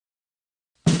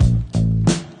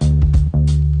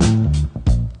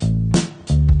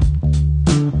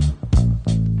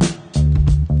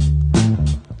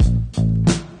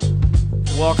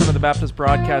Baptist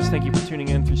Broadcast. Thank you for tuning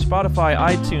in through Spotify,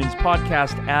 iTunes,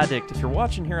 Podcast Addict. If you're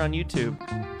watching here on YouTube,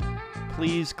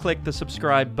 please click the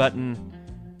subscribe button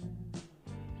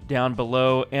down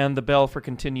below and the bell for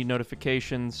continued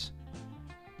notifications.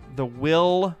 The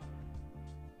will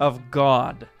of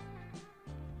God.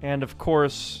 And of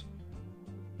course,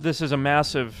 this is a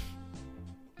massive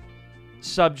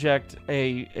subject,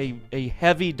 a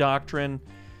heavy doctrine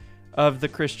of the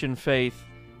Christian faith,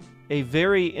 a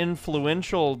very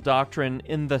influential doctrine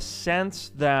in the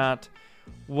sense that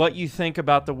what you think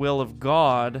about the will of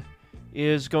God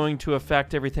is going to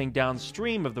affect everything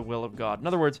downstream of the will of God. In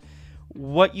other words,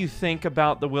 what you think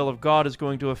about the will of God is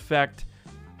going to affect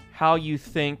how you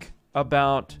think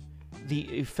about the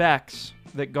effects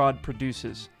that God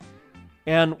produces.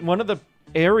 And one of the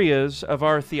areas of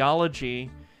our theology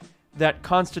that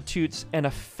constitutes an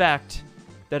effect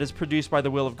that is produced by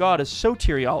the will of God is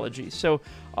soteriology. So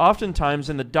oftentimes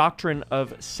in the doctrine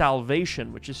of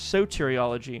salvation, which is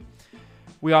soteriology,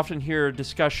 we often hear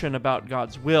discussion about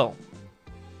God's will.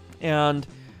 And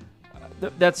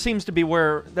that seems to be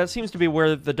where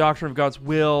the doctrine of God's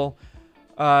will,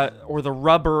 or the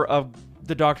rubber of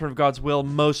the doctrine of God's will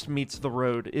most meets the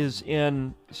road, is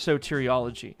in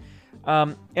soteriology.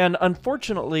 And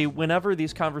unfortunately, whenever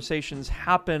these conversations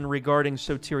happen regarding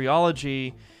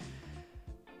soteriology,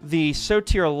 the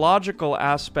soteriological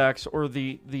aspects or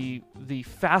the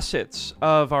facets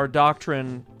of our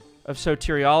doctrine of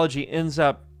soteriology ends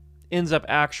up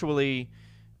actually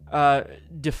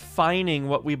defining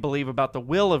what we believe about the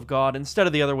will of God instead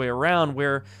of the other way around,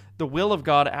 where the will of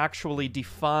God actually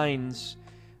defines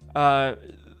our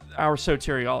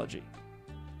soteriology.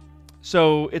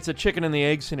 So it's a chicken and the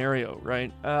egg scenario,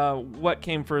 right? What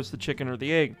came first, the chicken or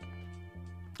the egg?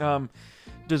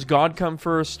 Does God come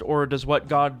first, or does what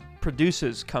God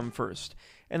produces come first?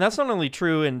 And that's not only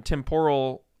true in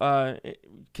temporal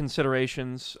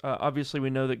considerations. Obviously, we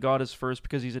know that God is first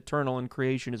because he's eternal and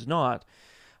creation is not.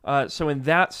 So in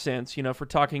that sense, if we're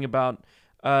talking about,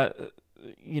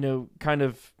 kind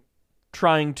of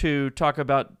trying to talk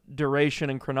about duration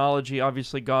and chronology,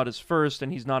 obviously God is first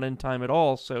and he's not in time at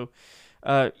all. So,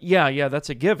 that's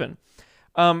a given.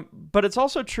 But it's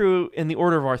also true in the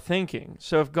order of our thinking.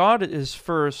 So if God is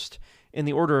first in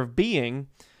the order of being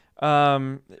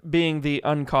the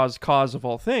uncaused cause of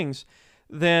all things,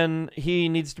 then he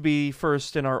needs to be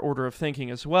first in our order of thinking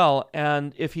as well.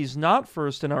 And if he's not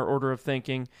first in our order of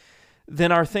thinking,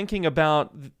 then our thinking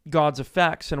about God's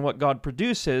effects and what God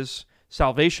produces,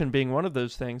 salvation being one of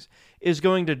those things, is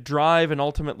going to drive and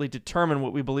ultimately determine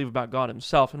what we believe about God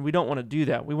himself. And we don't want to do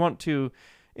that. We want to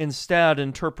instead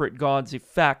interpret God's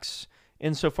effects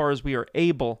insofar as we are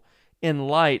able in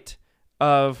light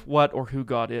of what or who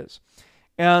God is.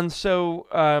 And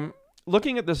so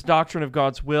looking at this doctrine of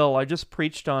God's will, I just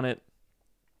preached on it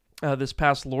this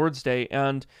past Lord's Day,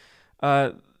 and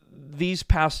these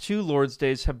past two Lord's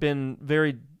Days have been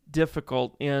very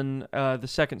difficult in the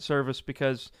second service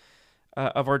because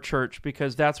of our church,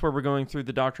 because that's where we're going through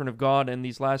the doctrine of God, and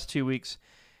these last 2 weeks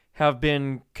have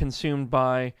been consumed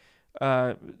by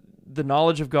the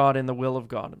knowledge of God and the will of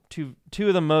God. Two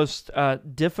of the most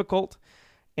difficult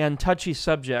and touchy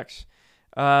subjects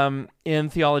in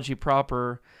theology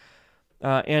proper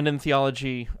and in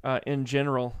theology in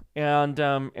general,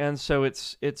 and so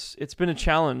it's been a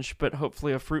challenge, but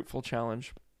hopefully a fruitful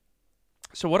challenge.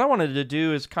 So what I wanted to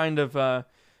do is kind of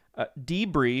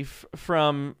debrief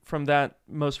from that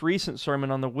most recent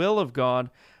sermon on the will of God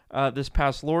this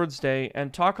past Lord's Day,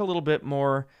 and talk a little bit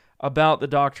more about the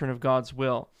doctrine of God's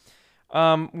will.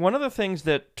 One of the things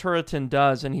that Turretin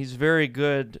does, and he's very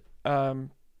good and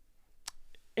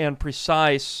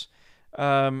precise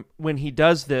when he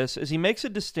does this, is he makes a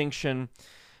distinction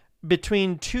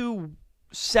between two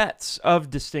sets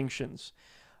of distinctions.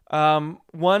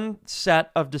 One set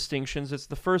of distinctions, it's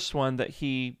the first one that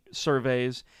he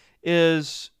surveys,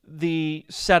 is the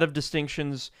set of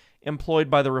distinctions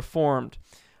employed by the Reformed.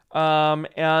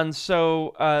 And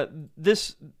so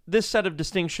this set of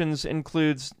distinctions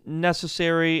includes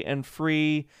necessary and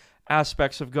free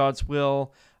aspects of God's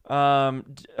will,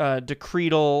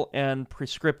 decretal and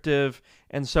prescriptive,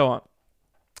 and so on.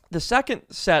 The second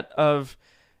set of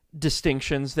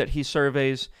distinctions that he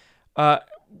surveys, I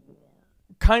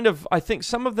think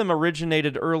some of them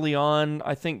originated early on.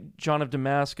 I think John of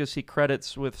Damascus he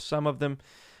credits with some of them.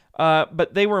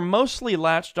 But they were mostly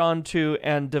latched onto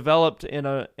and developed in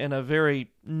a very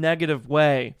negative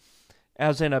way,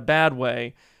 as in a bad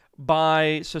way,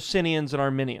 by Socinians and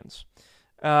Arminians.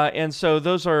 And so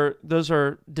those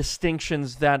are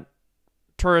distinctions that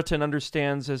Turretin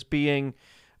understands as being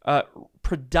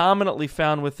predominantly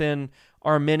found within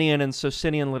Arminian and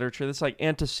Socinian literature. That's like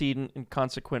antecedent and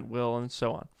consequent will, and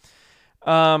so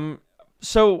on.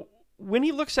 So when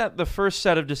he looks at the first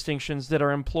set of distinctions that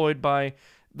are employed by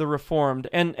the Reformed,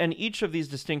 and each of these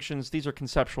distinctions, these are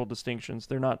conceptual distinctions.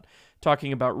 They're not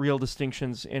talking about real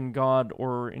distinctions in God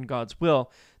or in God's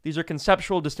will. These are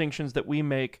conceptual distinctions that we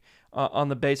make on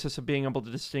the basis of being able to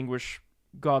distinguish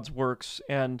God's works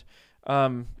and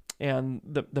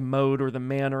the mode or the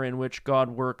manner in which God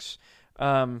works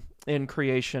in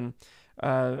creation.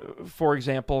 For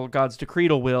example, God's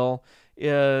decretal will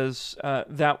is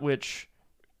that which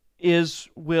is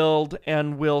willed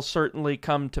and will certainly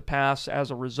come to pass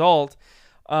as a result.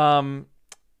 And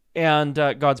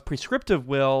God's prescriptive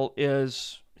will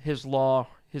is his law,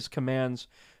 his commands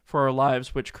for our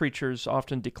lives, which creatures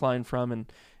often decline from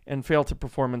and fail to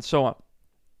perform, and so on.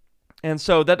 And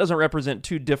so that doesn't represent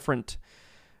two different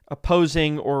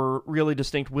opposing or really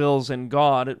distinct wills in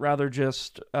God. It rather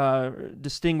just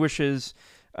distinguishes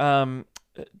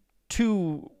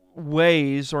two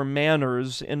ways or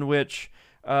manners in which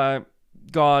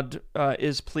God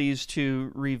is pleased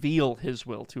to reveal his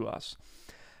will to us,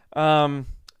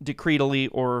 decretally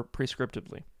or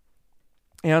prescriptively.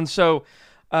 And so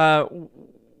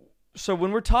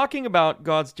when we're talking about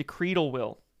God's decretal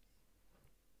will,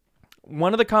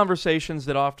 one of the conversations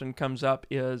that often comes up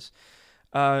is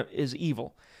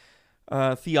evil.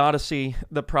 Theodicy,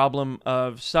 the problem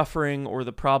of suffering or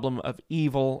the problem of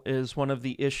evil, is one of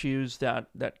the issues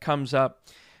that comes up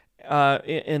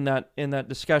in that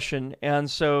discussion. And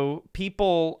so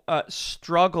people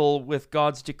struggle with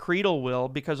God's decretal will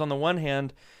because, on the one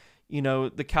hand,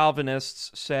 the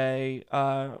Calvinists say,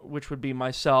 which would be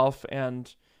myself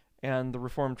and the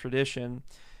Reformed tradition,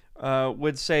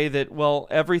 would say that, well,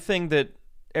 everything that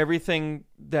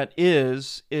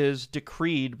is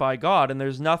decreed by God, and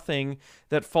there's nothing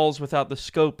that falls without the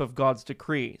scope of God's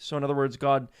decree. So in other words,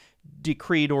 God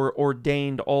decreed or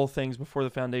ordained all things before the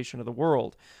foundation of the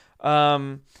world.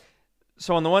 So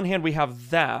on the one hand, we have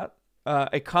that,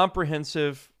 a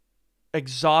comprehensive,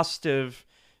 exhaustive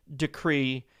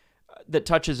decree that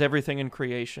touches everything in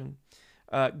creation,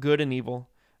 good and evil,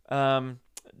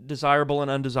 desirable and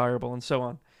undesirable, and so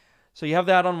on. So you have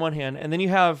that on one hand, and then you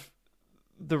have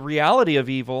the reality of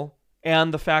evil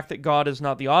and the fact that God is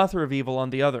not the author of evil on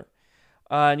the other.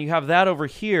 And you have that over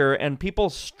here, and people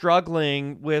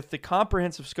struggling with the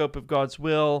comprehensive scope of God's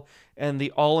will and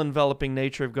the all-enveloping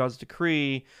nature of God's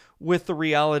decree with the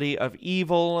reality of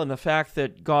evil and the fact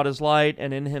that God is light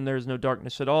and in him there is no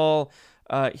darkness at all.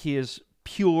 He is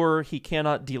pure. He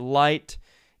cannot delight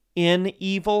in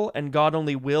evil, and God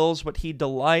only wills what he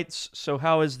delights. So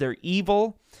how is there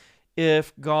evil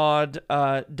if God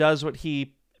does what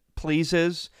he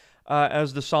pleases?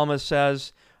 As the psalmist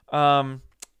says,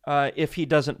 if he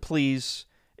doesn't please,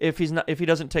 if he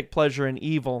doesn't take pleasure in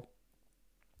evil,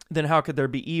 then how could there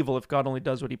be evil if God only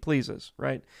does what he pleases,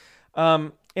 right?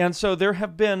 And so there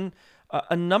have been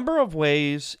a number of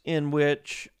ways in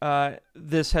which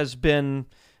this has been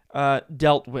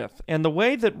dealt with, and the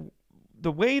way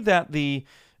that the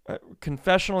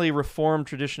confessionally Reformed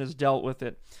tradition has dealt with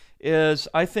it is,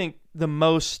 I think, the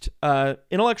most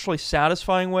intellectually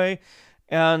satisfying way,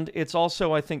 and it's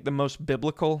also, I think, the most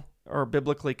biblical or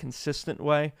biblically consistent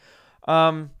way.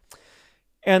 And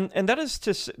that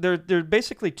is there are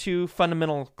basically two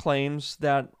fundamental claims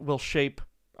that will shape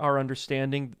our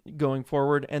understanding going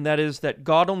forward, and that is that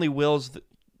God only wills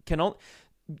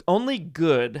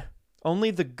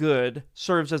only the good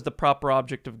serves as the proper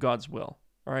object of God's will.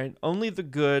 All right, only the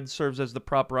good serves as the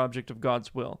proper object of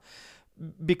God's will,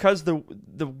 because the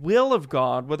will of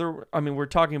God, we're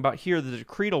talking about here the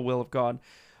decretal will of God,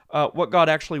 what God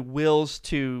actually wills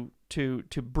to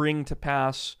bring to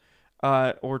pass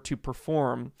or to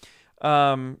perform,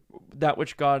 that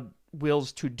which God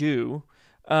wills to do.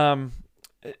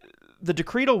 The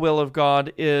decretal will of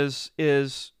God has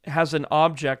an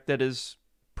object that is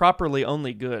properly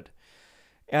only good,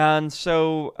 and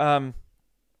so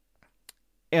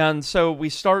we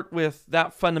start with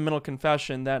that fundamental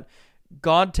confession that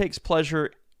God takes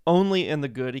pleasure only in the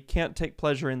good. He can't take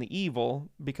pleasure in the evil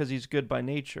because he's good by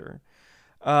nature.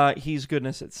 He's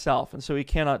goodness itself, and so he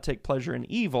cannot take pleasure in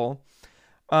evil.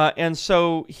 And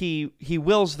so he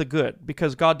wills the good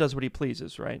because God does what he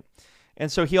pleases, right?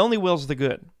 And so he only wills the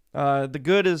good. The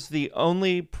good is the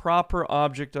only proper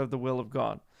object of the will of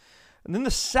God. And then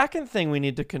the second thing we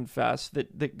need to confess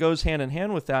that goes hand in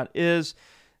hand with that is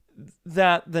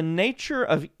that the nature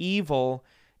of evil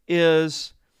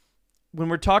is, when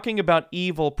we're talking about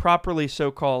evil properly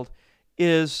so-called,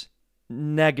 is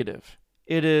negative.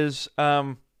 It is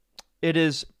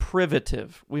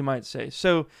privative, we might say.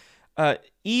 So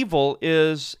evil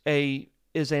is a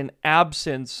is an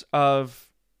absence of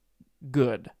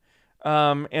good.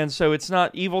 And so it's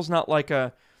not, evil's not like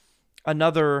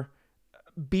another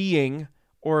being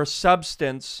or a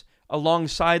substance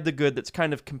alongside the good that's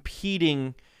kind of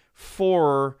competing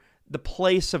for the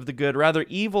place of the good. Rather,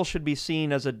 evil should be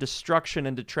seen as a destruction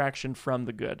and detraction from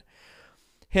the good.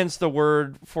 Hence the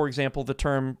word, for example, the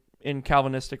term in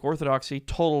Calvinistic orthodoxy,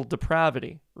 total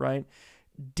depravity, right?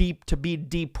 To be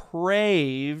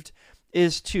depraved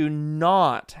is to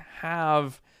not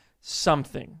have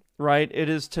something, right? It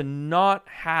is to not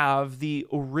have the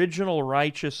original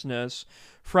righteousness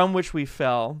from which we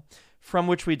fell, from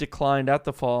which we declined at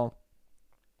the fall.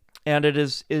 And it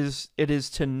is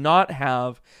to not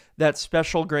have that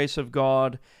special grace of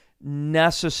God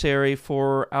necessary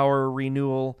for our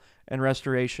renewal and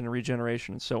restoration and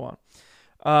regeneration and so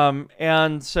on.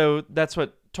 And so that's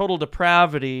what total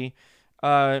depravity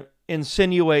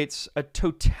insinuates, a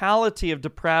totality of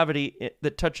depravity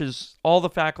that touches all the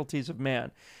faculties of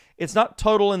man. It's not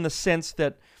total in the sense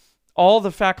that all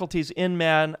the faculties in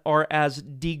man are as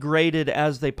degraded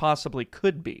as they possibly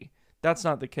could be. That's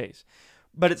not the case.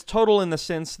 But it's total in the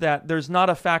sense that there's not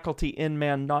a faculty in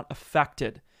man not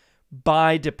affected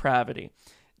by depravity.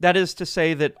 That is to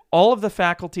say that all of the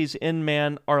faculties in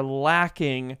man are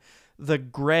lacking the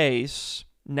grace,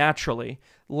 naturally,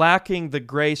 lacking the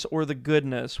grace or the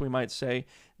goodness, we might say,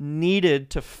 needed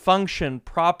to function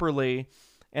properly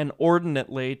and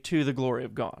ordinately to the glory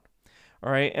of God.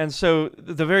 All right, and so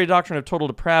the very doctrine of total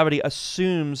depravity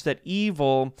assumes that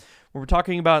evil, when we're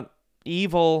talking about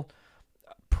evil,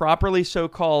 properly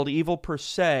so-called evil per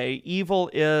se, evil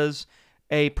is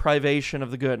a privation of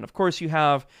the good. And of course, you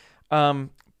have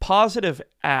positive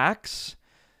acts,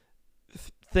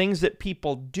 things that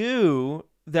people do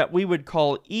that we would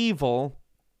call evil,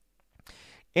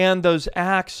 and those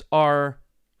acts are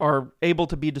able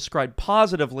to be described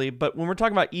positively. But when we're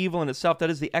talking about evil in itself, that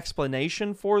is the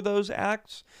explanation for those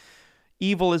acts.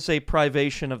 Evil is a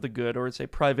privation of the good, or it's a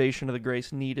privation of the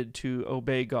grace needed to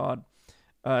obey God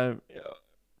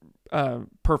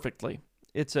perfectly.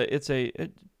 It's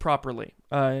properly.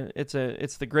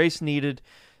 It's the grace needed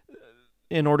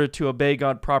in order to obey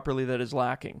God properly that is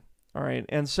lacking. All right,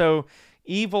 and so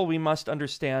evil, we must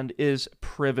understand, is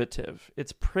privative.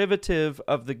 It's privative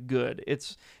of the good.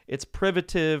 It's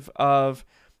privative of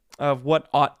what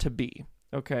ought to be.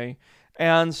 Okay,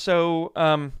 and so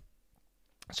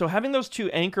so having those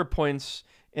two anchor points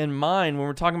in mind when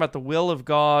we're talking about the will of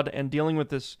God and dealing with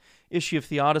this issue of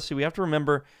theodicy, we have to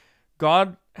remember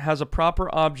God has a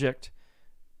proper object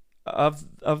of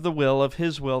the will, of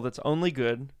His will, that's only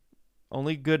good.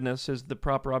 Only goodness is the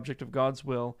proper object of God's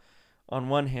will on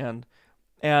one hand.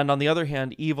 And on the other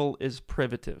hand, evil is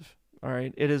privative. All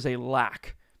right, it is a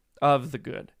lack of the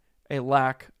good, a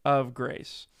lack of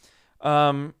grace.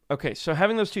 Okay, so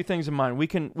having those two things in mind, we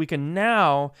can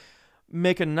now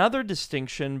make another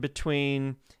distinction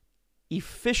between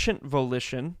efficient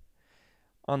volition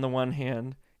on the one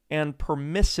hand and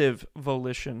permissive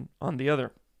volition on the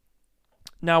other.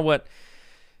 Now, what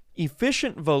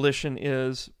efficient volition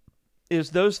is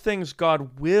those things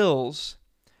God wills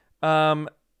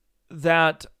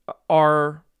that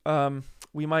are,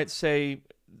 we might say,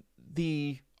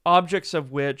 the objects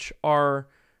of which are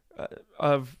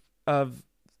of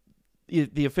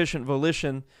the efficient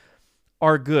volition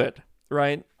are good,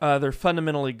 right? They're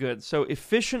fundamentally good. So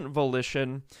efficient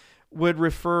volition would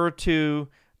refer to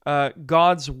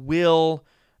God's will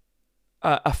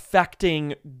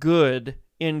affecting good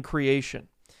in creation.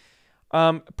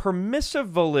 Permissive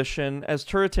volition, as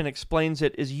Turretin explains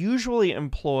it, is usually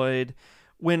employed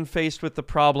when faced with the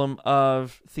problem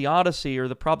of theodicy or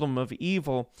the problem of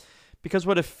evil, because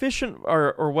what efficient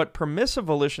or what permissive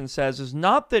volition says is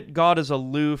not that God is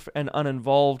aloof and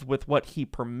uninvolved with what He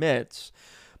permits,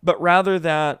 but rather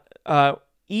that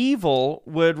evil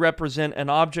would represent an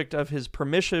object of His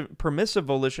permissive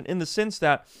volition, in the sense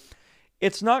that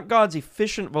it's not God's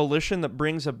efficient volition that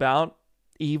brings about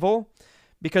evil,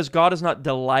 because God is not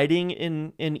delighting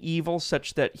in evil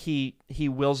such that he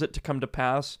wills it to come to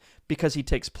pass because He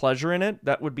takes pleasure in it.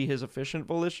 That would be His efficient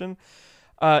volition.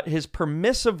 His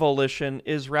permissive volition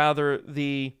is rather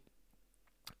the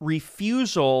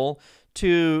refusal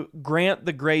to grant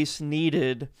the grace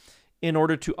needed in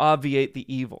order to obviate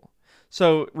the evil.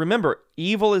 So remember,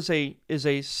 evil is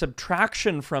a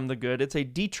subtraction from the good. It's a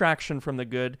detraction from the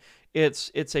good.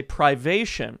 It's a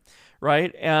privation,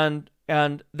 right? And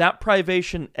that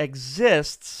privation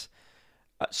exists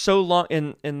so long,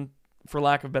 in for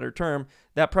lack of a better term,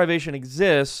 that privation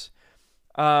exists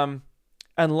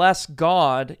unless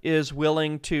God is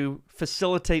willing to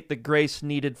facilitate the grace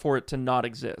needed for it to not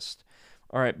exist.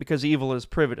 All right, because evil is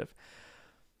privative.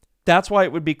 That's why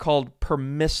it would be called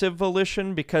permissive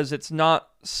volition, because it's not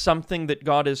something that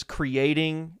God is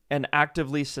creating and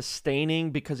actively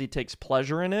sustaining because he takes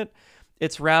pleasure in it.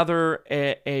 It's rather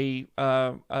a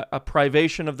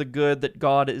privation of the good that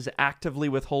God is actively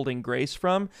withholding grace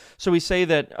from. So we say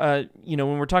that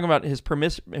when we're talking about his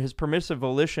permissive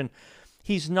volition,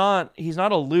 he's not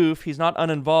aloof, he's not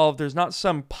uninvolved. There's not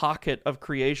some pocket of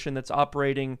creation that's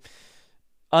operating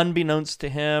unbeknownst to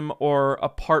him or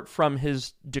apart from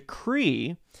his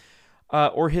decree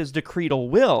or his decretal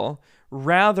will.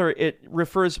 Rather,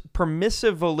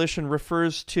 permissive volition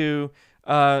refers to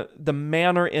the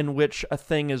manner in which a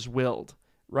thing is willed,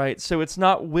 right? So it's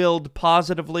not willed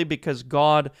positively because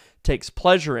God takes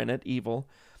pleasure in it, evil.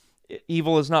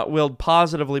 Evil is not willed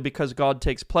positively because God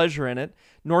takes pleasure in it,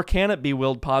 nor can it be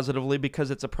willed positively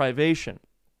because it's a privation.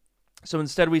 So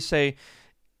instead we say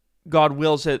God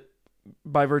wills it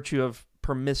by virtue of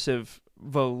permissive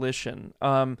volition.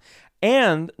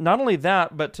 And not only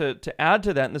that, but to add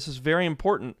to that, and this is very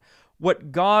important,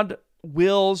 what God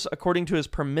wills according to his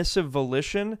permissive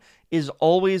volition is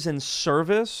always in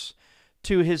service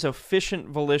to his efficient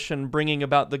volition, bringing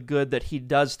about the good that he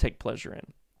does take pleasure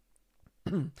in.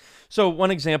 So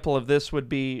one example of this would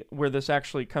be, where this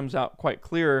actually comes out quite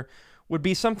clear, would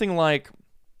be something like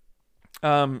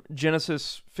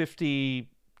Genesis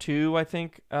 52, I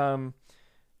think. Let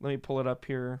me pull it up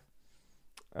here.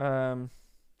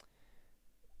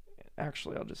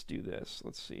 Actually, I'll just do this.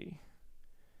 Let's see.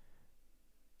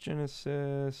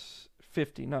 Genesis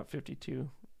 50, not 52.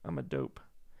 I'm a dope.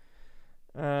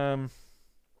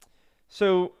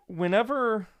 So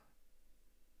whenever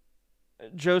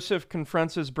Joseph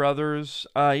confronts his brothers,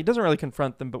 he doesn't really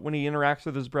confront them, but when he interacts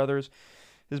with his brothers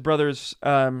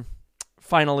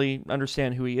finally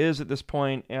understand who he is at this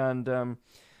point,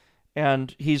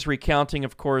 and he's recounting,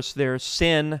 of course, their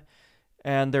sin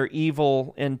and their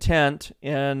evil intent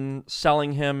in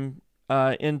selling him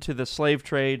into the slave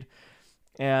trade,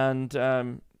 and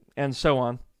so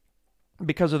on,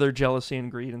 because of their jealousy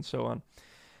and greed and so on.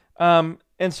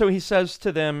 And so he says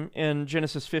to them in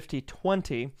Genesis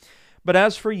 50:20, "But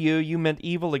as for you, you meant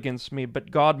evil against me,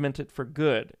 but God meant it for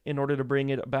good, in order to bring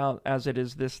it about as it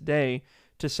is this day,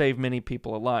 to save many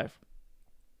people alive."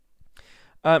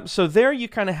 So there you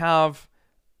kind of have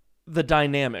the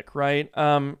dynamic, right?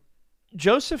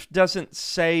 Joseph doesn't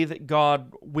say that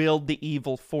God willed the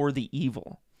evil for the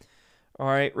evil. All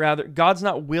right, rather, God's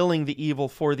not willing the evil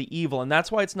for the evil, and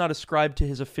that's why it's not ascribed to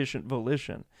his efficient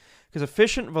volition. Because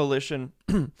efficient volition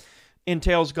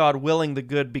entails God willing the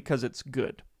good because it's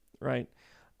good, right?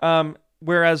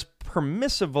 Whereas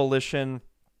permissive volition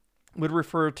would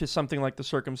refer to something like the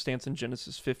circumstance in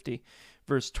Genesis 50,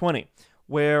 verse 20,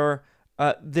 where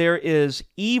there is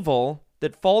evil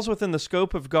that falls within the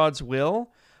scope of God's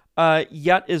will,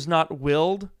 yet is not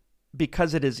willed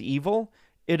because it is evil.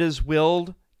 It is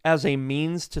willed as a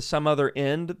means to some other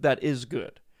end that is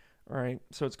good. All right,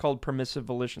 so it's called permissive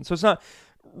volition. So it's not,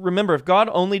 remember, if God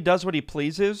only does what he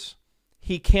pleases,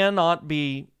 he cannot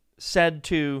be said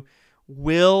to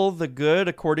will the good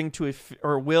according to,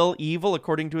 or will evil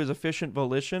according to his efficient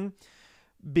volition,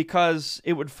 because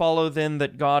it would follow then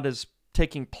that God is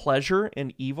taking pleasure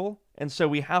in evil. And so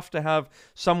we have to have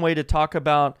some way to talk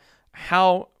about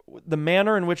how the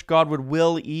manner in which God would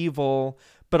will evil,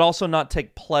 but also not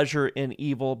take pleasure in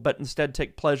evil, but instead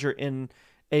take pleasure in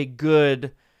a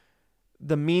good,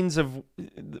 the means of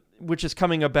which is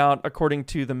coming about according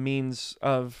to the means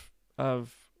of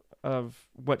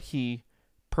what he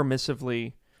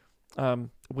permissively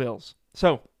wills.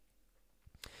 So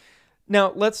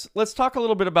now let's talk a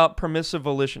little bit about permissive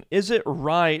volition. Is it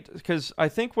right? Because I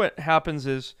think what happens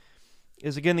is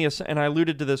again, and I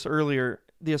alluded to this earlier,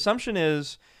 the assumption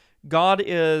is God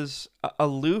is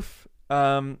aloof.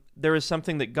 There is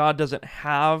something that God doesn't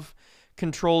have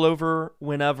control over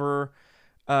whenever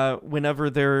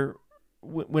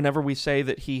we say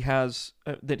that he has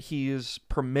that he is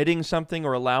permitting something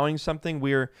or allowing something.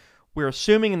 We're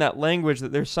assuming in that language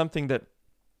that there's something that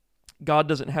God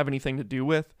doesn't have anything to do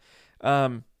with,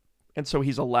 and so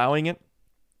he's allowing it,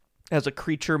 as a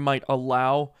creature might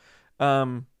allow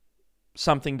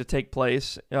something to take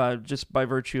place just by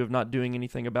virtue of not doing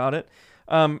anything about it.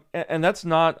 And that's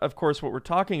not, of course, what we're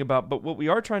talking about, but what we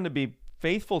are trying to be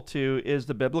faithful to is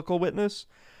the biblical witness.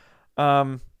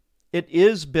 It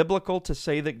is biblical to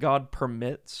say that God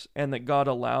permits and that God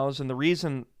allows, and the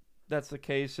reason that's the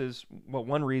case is, well,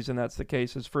 one reason that's the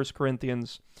case is 1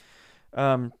 Corinthians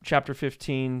chapter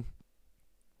 15,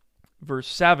 verse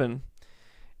 7.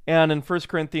 And in 1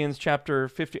 Corinthians chapter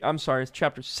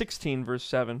 16, verse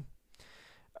 7,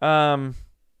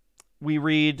 we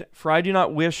read, "For I do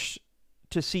not wish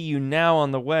to see you now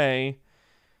on the way,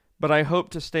 but I hope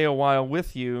to stay a while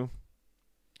with you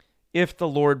if the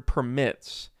Lord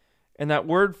permits. And that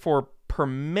word for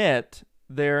permit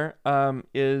there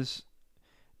is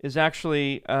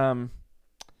actually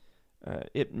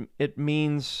it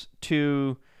means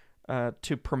to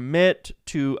permit,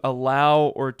 to allow,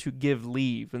 or to give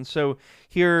leave. And so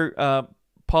here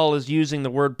Paul is using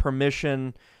the word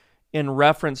permission in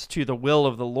reference to the will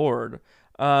of the Lord.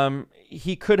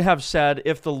 He could have said,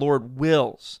 if the Lord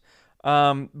wills,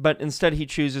 but instead he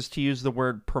chooses to use the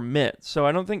word permit. So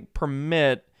I don't think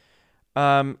permit,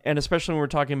 and especially when we're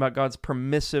talking about God's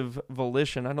permissive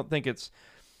volition, I don't think it's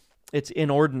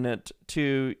inordinate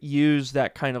to use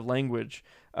that kind of language.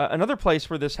 Another place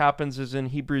where this happens is in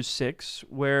Hebrews 6,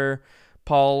 where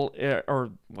Paul,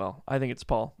 I think it's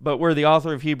Paul, but where the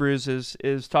author of Hebrews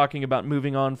is talking about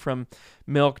moving on from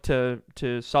milk to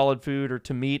solid food or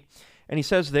to meat. And he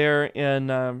says there in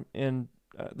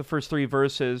the first 3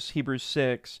 verses, Hebrews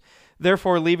 6,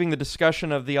 "Therefore, leaving the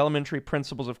discussion of the elementary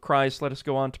principles of Christ, let us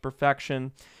go on to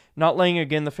perfection, not laying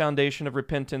again the foundation of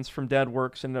repentance from dead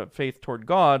works and of faith toward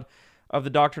God, of the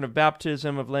doctrine of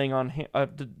baptism, of laying on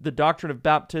the doctrine of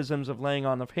baptisms, of laying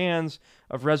on of hands,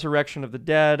 of resurrection of the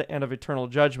dead, and of eternal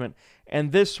judgment.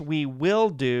 And this we will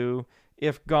do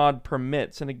if God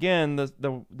permits." And again,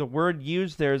 the word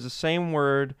used there is the same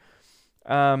word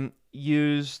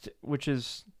used, which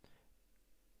is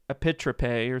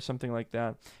epitrope or something like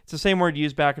that. It's the same word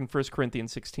used back in 1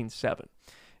 Corinthians 16:7.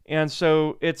 And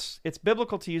so it's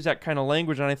biblical to use that kind of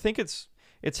language, and I think it's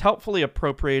helpfully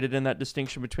appropriated in that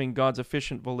distinction between God's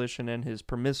efficient volition and his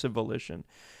permissive volition.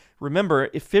 Remember,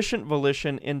 efficient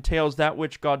volition entails that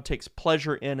which God takes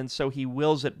pleasure in, and so he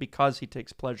wills it because he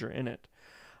takes pleasure in it.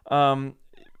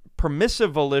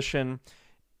 Permissive volition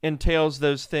entails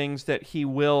those things that he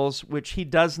wills, which he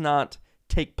does not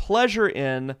take pleasure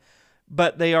in,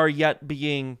 but they are yet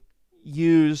being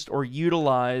used or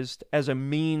utilized as a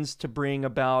means to bring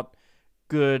about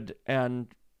good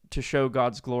and to show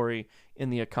God's glory in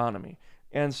the economy.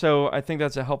 And so I think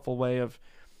that's a helpful way of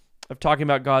talking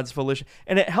about God's volition,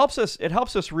 and it helps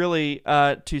us really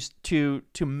to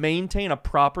maintain a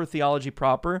proper theology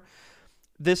proper.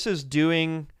 This is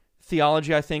doing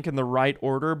theology, I think, in the right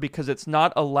order, because it's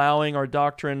not allowing our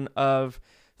doctrine of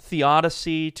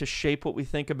theodicy to shape what we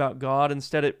think about God.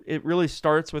 Instead, it really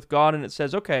starts with God, and it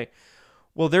says, okay,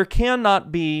 well, God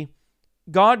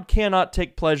cannot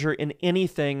take pleasure in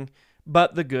anything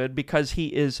but the good because he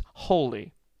is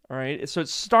holy. All right. So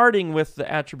it's starting with the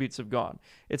attributes of God.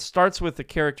 It starts with the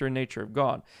character and nature of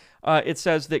God. It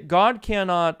says that God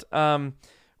cannot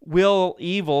will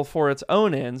evil for its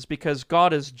own ends because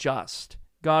God is just.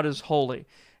 God is holy.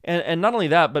 And not only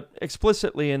that, but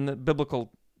explicitly in the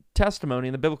biblical testimony,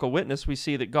 in the biblical witness, we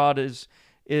see that God is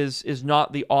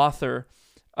not the author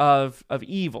of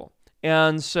evil.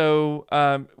 And so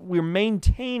we're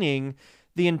maintaining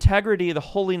the integrity, the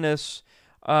holiness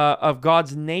of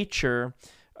God's nature,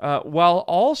 while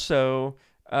also,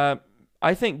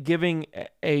 I think, giving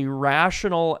a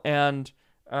rational and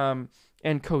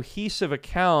cohesive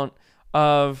account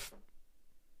of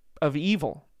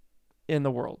evil in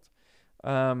the world.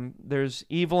 There's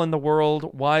evil in the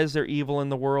world. Why is there evil in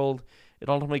the world? It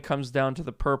ultimately comes down to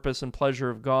the purpose and pleasure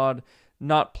of God,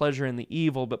 not pleasure in the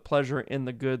evil, but pleasure in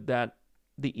the good that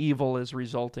the evil is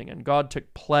resulting in. God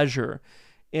took pleasure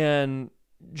in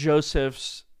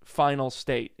Joseph's final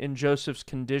state, in Joseph's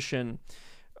condition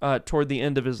toward the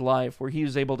end of his life, where he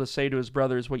was able to say to his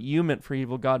brothers, what you meant for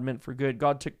evil, God meant for good.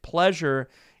 God took pleasure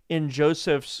in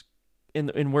Joseph's,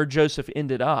 in where Joseph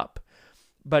ended up,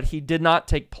 but he did not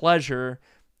take pleasure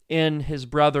in his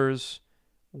brothers'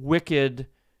 wicked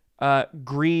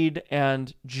greed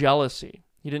and jealousy.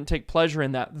 He didn't take pleasure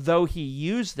in that, though he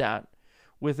used that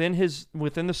within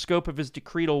the scope of his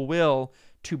decretal will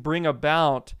to bring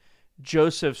about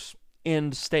Joseph's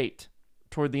end state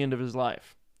toward the end of his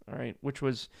life, all right, which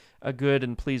was a good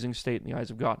and pleasing state in the eyes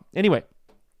of God. Anyway,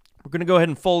 we're going to go ahead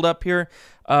and fold up here.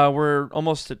 We're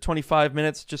almost at 25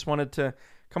 minutes. Just wanted to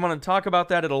come on and talk about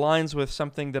that. It aligns with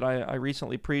something that I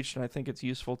recently preached, and I think it's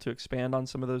useful to expand on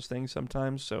some of those things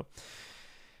sometimes. So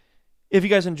if you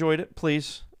guys enjoyed it,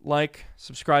 please like,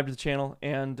 subscribe to the channel,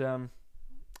 and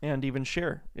even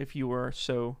share if you are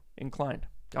so inclined.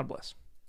 God bless.